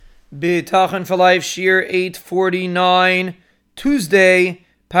B'tachan for Life, Shir 849, Tuesday,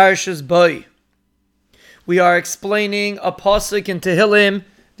 Parshas Bo. We are explaining a pasuk in Tehillim,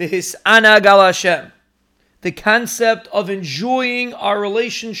 the His'anag al Hashem, the concept of enjoying our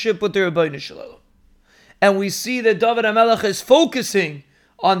relationship with the Rebbeinu Shalom. And we see that David HaMelech is focusing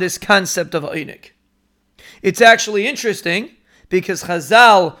on this concept of Einig. It's actually interesting because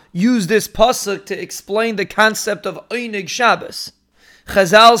Chazal used this pasuk to explain the concept of Einig Shabbos.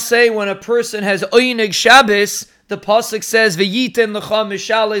 Chazal say when a person has Einig Shabbos, the pasuk says, "V'yiten lecha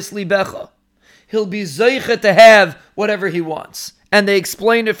mishales libecha." He'll be zeicha to have whatever he wants. And they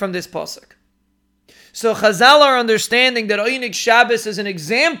explained it from this pasuk. So Chazal are understanding that Einig Shabbos is an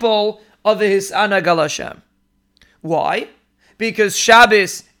example of the His'anag al Hashem. Why? Because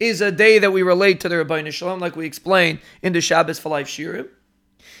Shabbos is a day that we relate to the Rebbeinu Shalom, like we explained in the Shabbos for Life Shirim.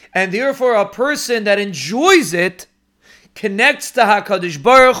 And therefore a person that enjoys it connects to HaKadosh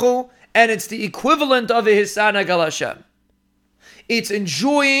Baruch Hu, and it's the equivalent of a His'anag al Hashem. It's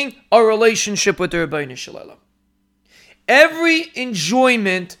enjoying a relationship with the Rebbeinu Shalom. Every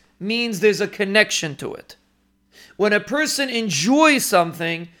enjoyment means there's a connection to it. When a person enjoys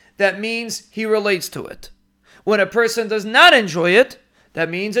something, that means he relates to it. When a person does not enjoy it, that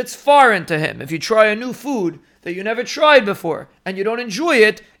means it's foreign to him. If you try a new food that you never tried before and you don't enjoy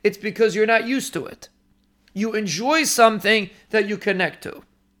it, it's because you're not used to it. You enjoy something that you connect to.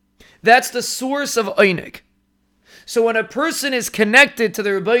 That's the source of Einig. So when a person is connected to the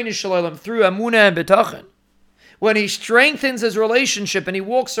Rebbeinu Shalom through Amunah and B'tachan, when he strengthens his relationship and he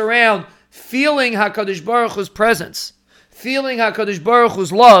walks around feeling HaKadosh Baruch Hu's presence, feeling HaKadosh Baruch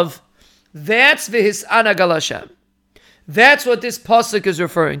Hu's love, that's V'his'anag al Hashem. That's what this pasuk is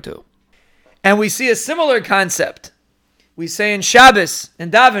referring to. And we see a similar concept. We say in Shabbos,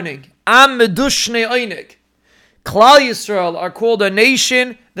 in davening, Am medushne Einig. Klal Yisrael are called a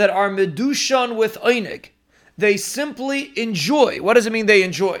nation that are medushan with Einig. They simply enjoy. What does it mean they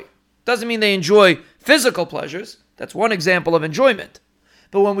enjoy? Doesn't mean they enjoy physical pleasures. That's one example of enjoyment.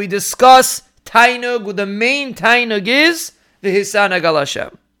 But when we discuss tainug, the main tainug is the His'anag al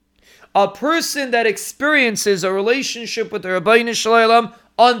Hashem. A person that experiences a relationship with the Rebbeinu Shalom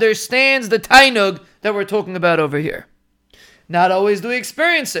understands the tainug that we're talking about over here. Not always do we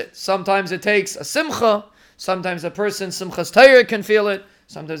experience it. Sometimes it takes a simcha. Sometimes a person, Simchas Torah, can feel it.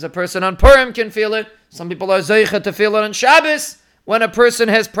 Sometimes a person on Purim can feel it. Some people are zeicha to feel it on Shabbos, when a person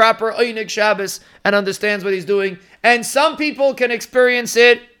has proper Einig Shabbos and understands what he's doing. And some people can experience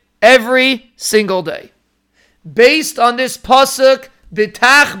it every single day. Based on this pasuk,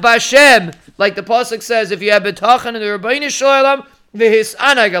 B'tach b'Hashem, like the pasuk says, if you have B'tachan in the Rebbeinu Shalom,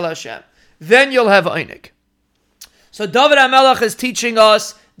 V'his'anag al Hashem, then you'll have Einig. So David HaMelech is teaching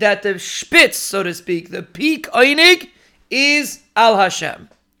us that the spitz, so to speak, the peak Einig is Al Hashem.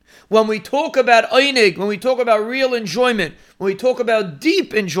 When we talk about Einig, when we talk about real enjoyment, when we talk about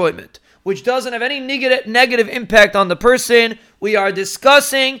deep enjoyment, which doesn't have any negative impact on the person, we are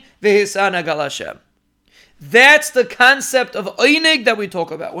discussing V'his'anag al Hashem. That's the concept of Einig that we talk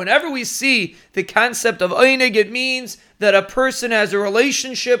about. Whenever we see the concept of Einig, it means that a person has a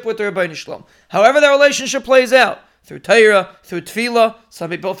relationship with the Rebbeinu Shalom. However that relationship plays out, through Torah, through Tefillah,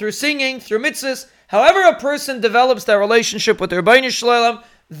 some people through singing, through mitzvahs. However a person develops that relationship with the Rebbeinu Shalom,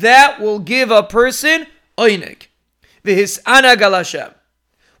 that will give a person Einig. V'his'anag al Hashem.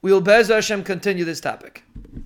 We will Be'ez Hashem continue this topic.